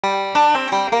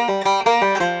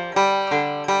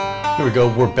we go,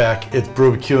 we're back. It's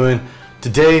BBQing.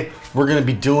 Today we're gonna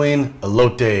be doing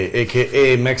elote,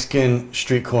 aka Mexican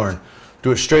street corn.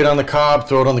 Do it straight on the cob,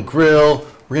 throw it on the grill.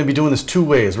 We're gonna be doing this two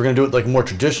ways. We're gonna do it like more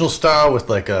traditional style with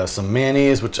like some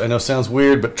mayonnaise, which I know sounds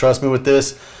weird, but trust me with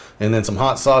this. And then some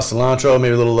hot sauce, cilantro,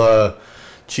 maybe a little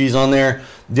cheese on there.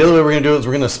 The other way we're gonna do it is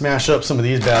we're gonna smash up some of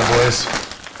these bad boys,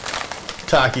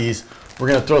 Takis. We're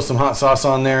gonna throw some hot sauce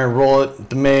on there, roll it,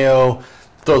 the mayo,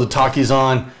 throw the Takis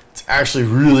on. It's actually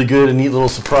really good, a neat little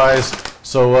surprise.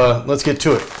 So let's get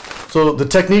to it. So the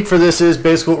technique for this is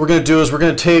basically what we're gonna do is we're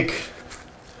gonna take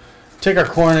our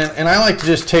corn in, and I like to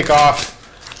just take off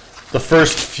the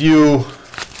first few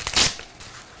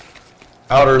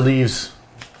outer leaves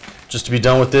just to be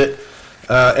done with it.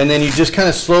 And then you just kind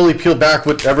of slowly peel back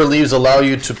whatever leaves allow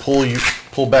you to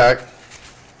pull back.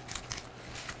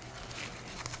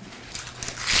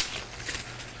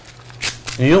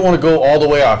 And you don't want to go all the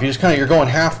way off. You just you're going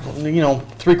half, you know,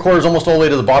 3/4, almost all the way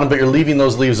to the bottom, but you're leaving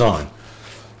those leaves on.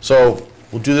 So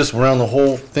we'll do this around the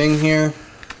whole thing here.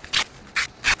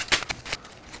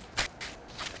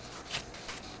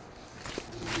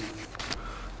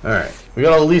 All right, we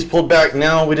got all the leaves pulled back.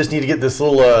 Now we just need to get this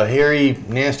little hairy,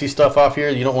 nasty stuff off here.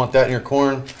 You don't want that in your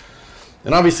corn.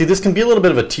 And obviously this can be a little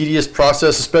bit of a tedious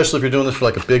process, especially if you're doing this for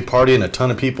like a big party and a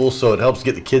ton of people. So it helps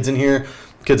get the kids in here.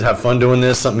 Kids have fun doing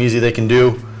this, something easy they can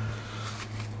do.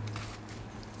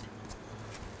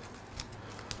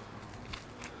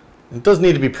 It doesn't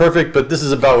need to be perfect, but this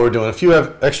is about what we're doing. If you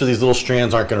have extra, these little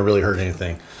strands aren't going to really hurt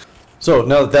anything. So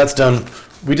now that that's done,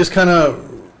 we just kind of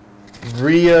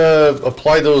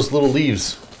apply those little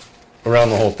leaves around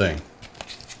the whole thing.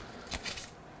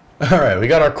 All right, we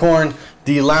got our corn.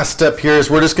 The last step here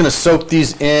is we're just going to soak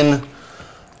these in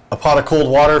a pot of cold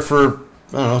water for,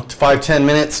 I don't know, 5-10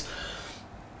 minutes.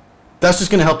 That's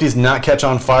just going to help these not catch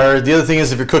on fire. The other thing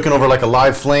is if you're cooking over like a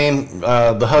live flame,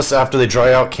 the husks after they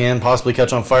dry out can possibly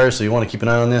catch on fire, so you want to keep an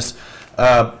eye on this.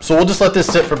 So we'll just let this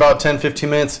sit for about 10-15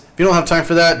 minutes. If you don't have time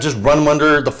for that, just run them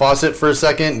under the faucet for a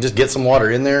second and just get some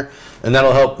water in there, and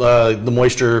that'll help the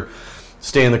moisture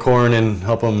stay in the corn and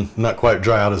help them not quite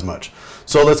dry out as much.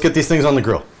 So let's get these things on the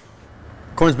grill.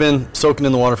 Corn's been soaking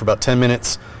in the water for about 10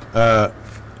 minutes. We've got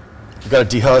it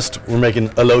dehusked. We're making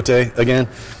elote again.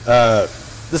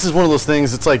 This is one of those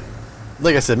things, it's like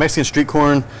I said, Mexican street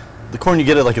corn, the corn you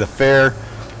get at like at a fair,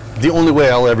 the only way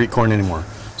I'll ever eat corn anymore.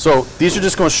 So these are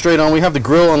just going straight on. We have the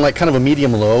grill on like kind of a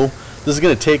medium low. This is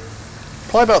going to take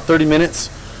probably about 30 minutes.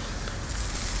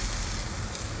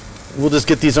 We'll just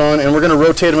get these on, and we're going to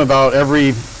rotate them about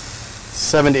every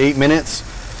 7 to 8 minutes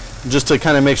just to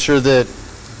kind of make sure that,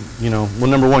 you know, well,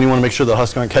 number one, you want to make sure the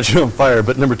husks aren't catching on fire,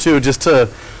 but number two, just to,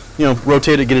 you know,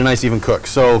 rotate it, get a nice even cook.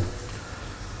 So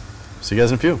see you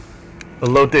guys in a few.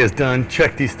 Elote is done.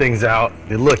 Check these things out.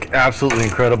 They look absolutely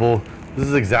incredible. This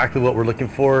is exactly what we're looking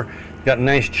for. Got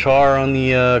nice char on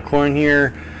the corn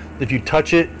here. If you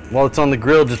touch it while it's on the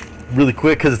grill, just really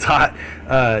quick because it's hot,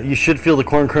 you should feel the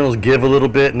corn kernels give a little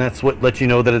bit, and that's what lets you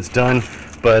know that it's done.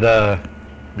 But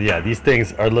yeah, these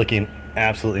things are looking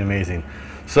absolutely amazing.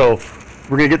 So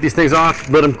we're gonna get these things off,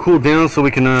 let them cool down so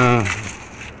we can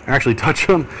actually touch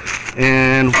them,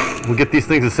 and we'll get these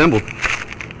things assembled.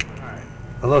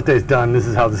 Elote is done. This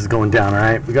is how this is going down, all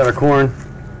right? We got our corn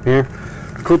here.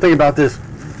 The cool thing about this,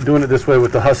 doing it this way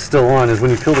with the husk still on, is when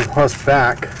you peel the husk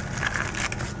back,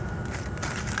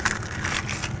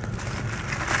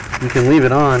 you can leave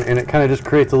it on, and it kind of just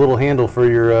creates a little handle for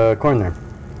your corn there.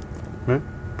 Right?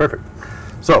 Perfect.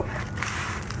 So,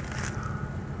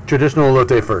 traditional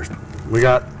elote first. We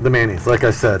got the mayonnaise, like I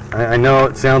said. I know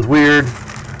it sounds weird.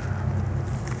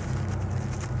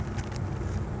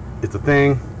 It's a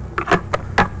thing.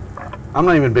 I'm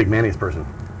not even a big mayonnaise person.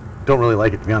 Don't really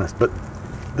like it, to be honest, but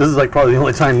this is like probably the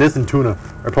only time, this and tuna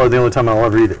are probably the only time I'll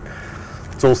ever eat it.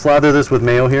 So we'll slather this with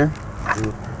mayo here.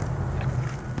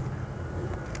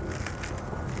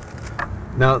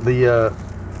 Now the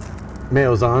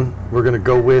mayo's on, we're gonna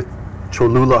go with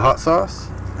Cholula hot sauce,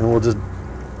 and we'll just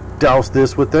douse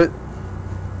this with it.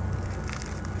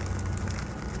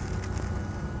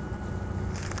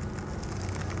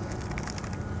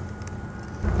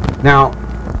 Now,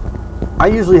 I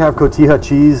usually have cotija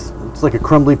cheese. It's like a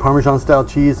crumbly Parmesan style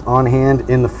cheese on hand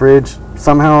in the fridge.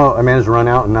 Somehow I managed to run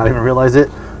out and not even realize it.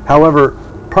 However,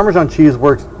 Parmesan cheese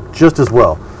works just as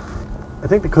well. I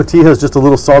think the cotija is just a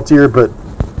little saltier, but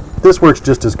this works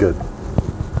just as good.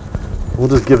 We'll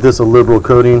just give this a liberal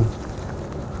coating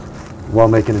while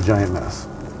making a giant mess.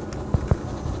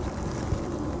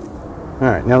 All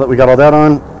right, now that we got all that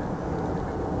on,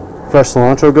 fresh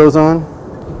cilantro goes on.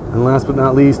 And last but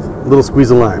not least, a little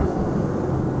squeeze of lime.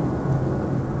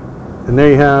 And there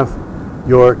you have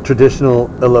your traditional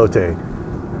elote.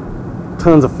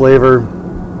 Tons of flavor,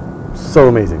 so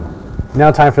amazing.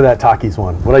 Now time for that Takis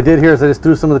one. What I did here is I just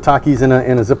threw some of the Takis in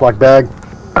a Ziploc bag.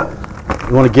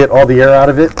 You want to get all the air out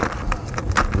of it,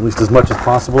 at least as much as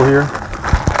possible here.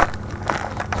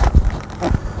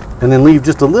 And then leave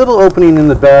just a little opening in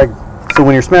the bag so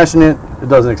when you're smashing it, it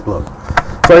doesn't explode.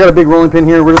 So I got a big rolling pin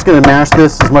here. We're just going to mash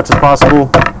this as much as possible.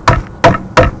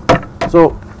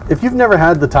 So if you've never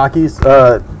had the Takis,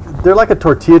 they're like a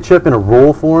tortilla chip in a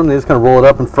roll form. They just kind of roll it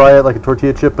up and fry it like a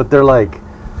tortilla chip, but they're like,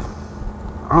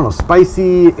 I don't know,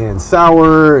 spicy and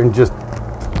sour and just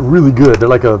really good. They're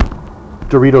like a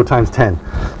Dorito times 10.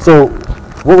 So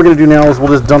what we're going to do now is we'll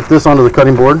just dump this onto the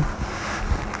cutting board.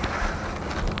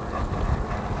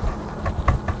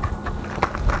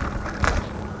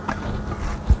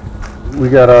 We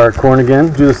got our corn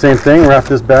again. Do the same thing, wrap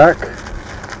this back.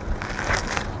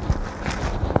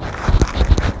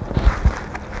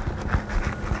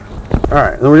 All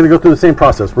right, then we're going to go through the same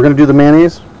process. We're going to do the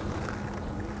mayonnaise.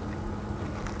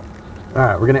 All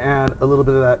right, we're going to add a little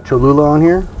bit of that Cholula on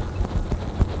here.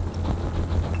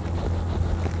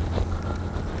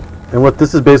 And what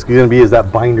this is basically going to be is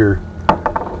that binder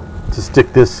to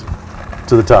stick this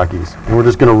to the Takis. And we're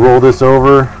just going to roll this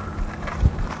over.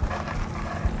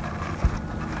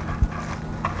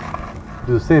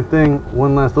 Do the same thing,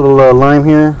 one last little lime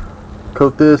here.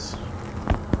 Coat this.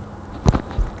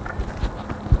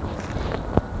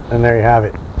 And there you have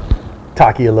it.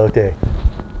 Taki elote.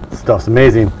 Stuff's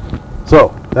amazing.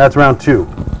 So, that's round 2.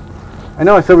 I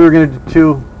know I said we were going to do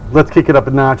 2. Let's kick it up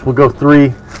a notch. We'll go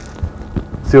 3.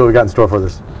 See what we got in store for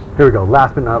this. Here we go.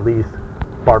 Last but not least,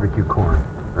 barbecue corn,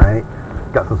 right?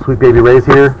 Got some Sweet Baby Ray's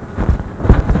here.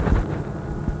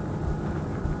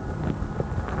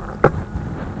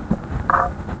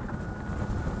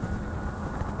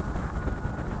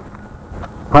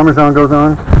 Parmesan goes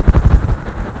on.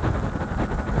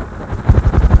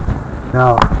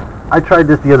 Now, I tried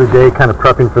this the other day, kind of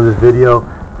prepping for this video,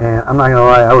 and I'm not gonna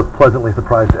lie, I was pleasantly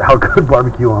surprised at how good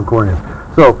barbecue on corn is.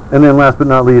 So, and then last but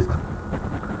not least,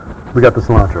 we got the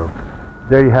cilantro.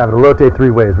 There you have it, elote 3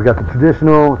 ways. We got the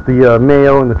traditional, the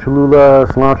mayo and the Cholula,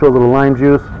 cilantro, a little lime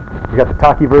juice. We got the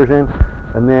Taki version,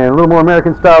 and then a little more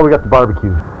American style, we got the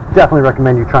barbecue. Definitely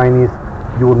recommend you trying these.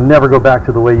 You will never go back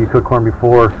to the way you cooked corn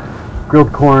before.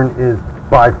 Grilled corn is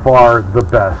by far the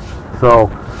best. So,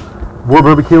 we're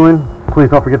barbecuing. Please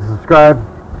don't forget to subscribe.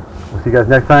 We'll see you guys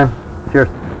next time. Cheers.